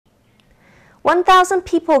1,000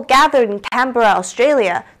 people gathered in Canberra,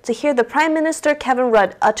 Australia to hear the Prime Minister Kevin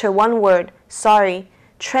Rudd utter one word, sorry.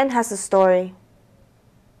 Trent has the story.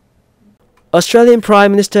 Australian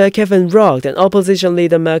Prime Minister Kevin Rudd and opposition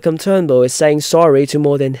leader Malcolm Turnbull is saying sorry to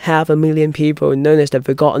more than 500,000 people known as the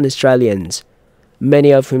Forgotten Australians,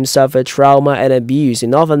 many of whom suffered trauma and abuse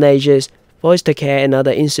in orphanages, foster care and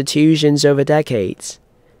other institutions over decades.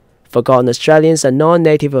 Forgotten Australians are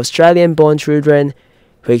non-native Australian-born children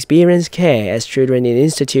who experienced care as children in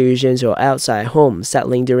institutions or outside homes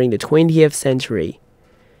settling during the 20th century.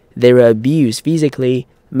 They were abused physically,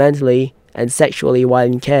 mentally, and sexually while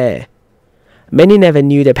in care. Many never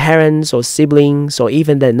knew their parents or siblings or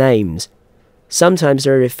even their names. Sometimes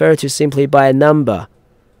they were referred to simply by a number.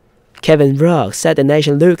 Kevin Rudd said the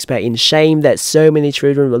nation looks back in shame that so many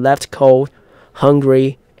children were left cold,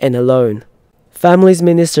 hungry, and alone. Families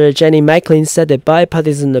Minister Jenny Macklin said the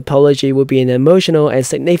bipartisan apology would be an emotional and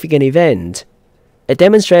significant event. It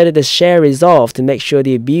demonstrated the shared resolve to make sure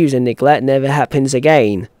the abuse and neglect never happens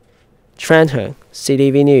again. Trent Hung,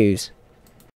 CTV News.